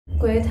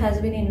Kuwait has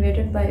been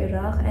invaded by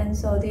Iraq and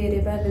Saudi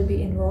Arabia will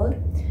be involved.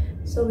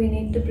 So we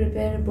need to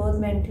prepare both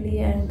mentally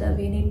and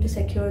we need to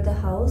secure the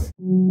house.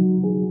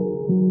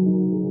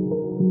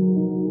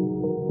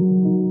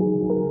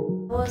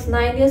 I was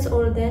 9 years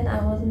old then.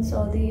 I was in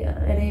Saudi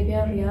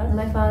Arabia, Riyadh.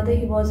 My father,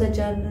 he was a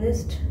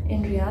journalist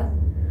in Riyadh.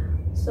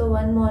 So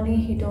one morning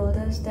he told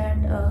us that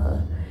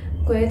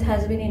Kuwait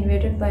has been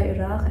invaded by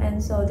Iraq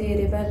and Saudi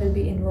Arabia will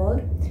be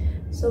involved.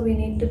 So we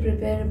need to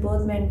prepare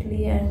both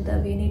mentally and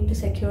we need to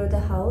secure the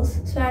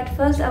house. So at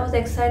first I was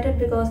excited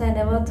because I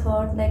never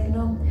thought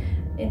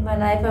in my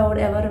life I would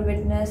ever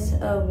witness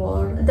a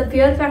war. The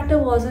fear factor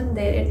wasn't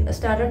there. It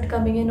started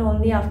coming in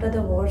only after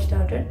the war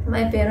started.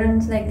 My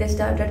parents, they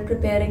started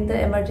preparing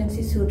the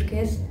emergency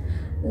suitcase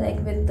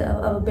with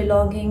our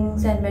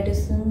belongings and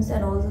medicines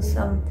and also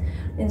some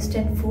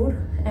instant food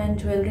and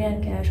jewelry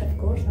and cash, of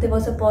course. There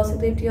was a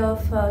possibility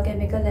of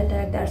chemical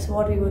attack, that's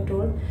what we were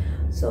told.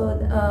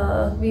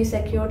 So we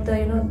secured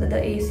the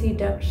AC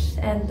ducts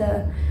and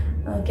the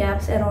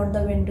gaps around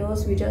the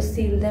windows. We just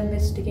sealed them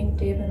with sticking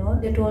tape and all.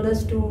 They told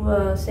us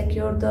to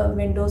secure the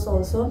windows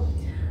also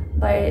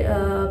by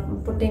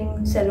putting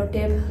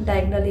sellotape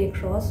diagonally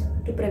across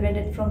to prevent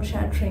it from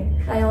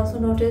shattering. I also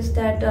noticed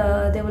that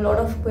there were a lot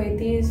of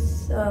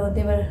Kuwaitis,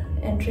 they were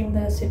entering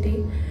the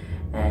city,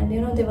 and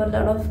there were a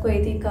lot of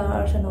Kuwaiti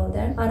cars and all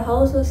that. Our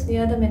house was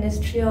near the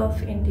Ministry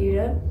of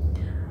Interior,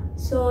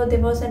 so there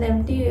was an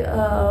empty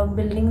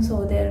buildings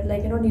over there,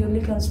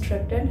 newly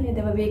constructed.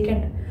 They were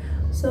vacant.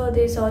 So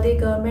the Saudi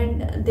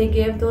government, they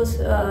gave those,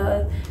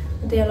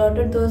 they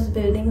allotted those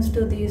buildings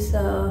to these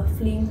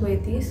fleeing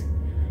Kuwaitis,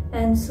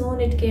 and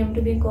soon it came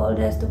to be called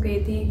as the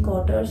Kuwaiti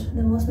quarters.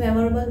 The most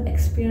memorable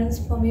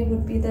experience for me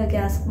would be the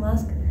gas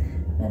mask.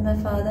 When my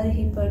father,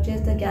 he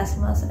purchased the gas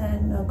mask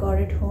and got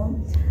it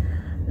home.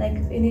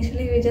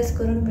 Initially we just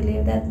couldn't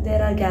believe that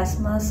there are gas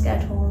masks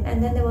at home,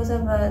 and then there was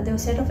a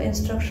set of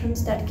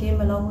instructions that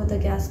came along with the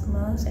gas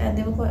mask, and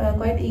they were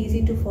quite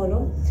easy to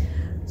follow.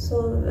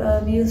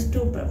 So we used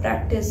to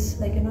practice,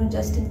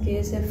 just in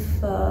case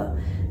if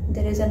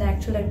there is an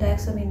actual attack,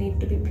 so we need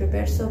to be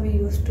prepared. So we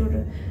used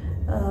to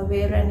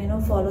wear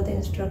and follow the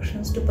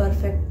instructions to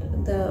perfect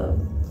the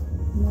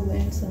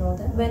movements and all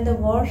that. When the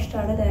war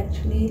started,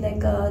 actually,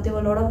 there were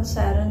a lot of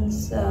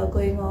sirens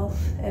going off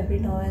every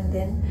now and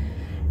then,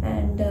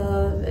 and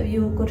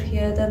you could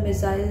hear the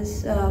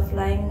missiles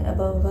flying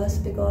above us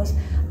because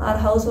our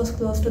house was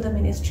close to the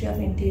Ministry of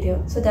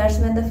Interior. So that's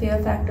when the fear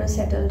factor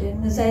settled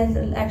in.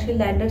 Missiles actually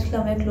landed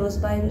somewhere close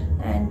by,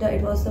 and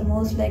it was the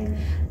most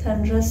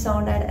thunderous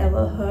sound I'd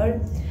ever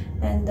heard,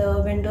 and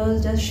the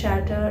windows just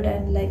shattered,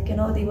 and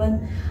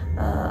even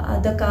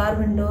the car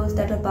windows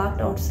that were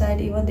parked outside,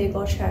 even they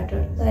got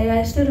shattered.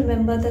 I still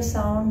remember the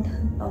sound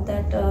of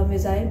that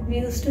missile. We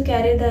used to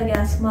carry the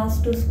gas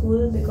mask to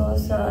school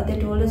because they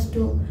told us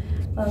to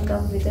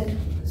come with it.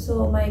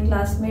 So my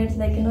classmates,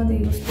 they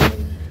used to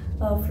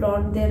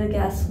flaunt their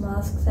gas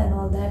masks and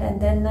all that, and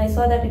then I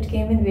saw that it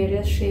came in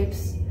various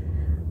shapes,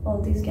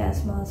 all these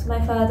gas masks. My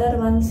father,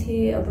 once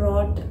he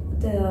brought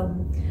the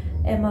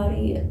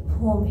MRE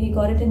home, he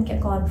got it in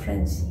a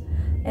conference.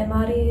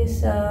 MRE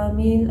is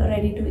meal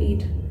ready to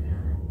eat,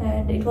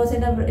 and it was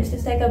it's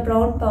just like a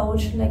brown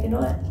pouch,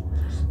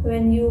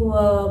 when you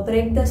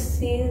break the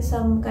seal,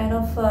 some kind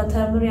of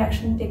thermal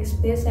reaction takes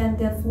place and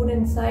the food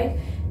inside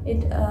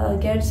it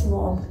gets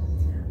warmed.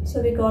 So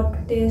we got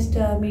to taste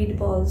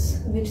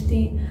meatballs, which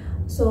the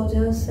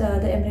soldiers,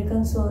 the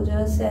American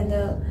soldiers and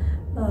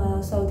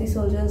the Saudi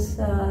soldiers,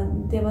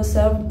 they were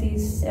served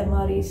these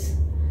MREs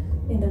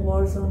in the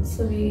war zone.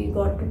 So we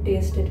got to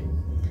taste it,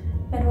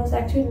 and it was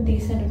actually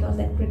decent. It was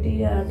pretty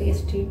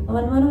tasty.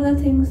 One of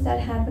the things that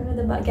happened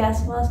with the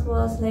gas mask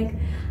was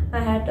I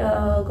had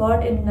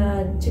got in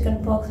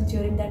chicken pox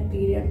during that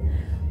period.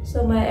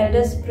 So my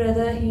eldest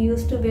brother, he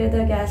used to wear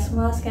the gas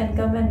mask and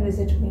come and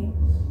visit me.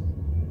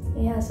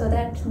 Yeah, so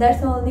that's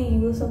the only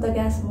use of the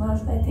gas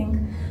mask, I think,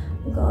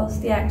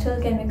 because the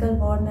actual chemical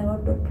war never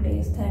took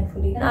place,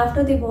 thankfully. And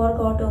after the war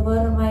got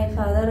over, my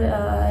father,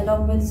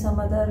 along with some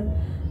other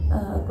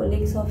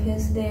colleagues of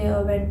his, they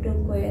went to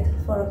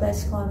Kuwait for a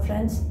press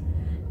conference,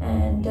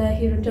 and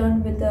he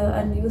returned with the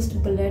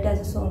unused bullet as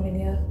a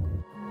souvenir.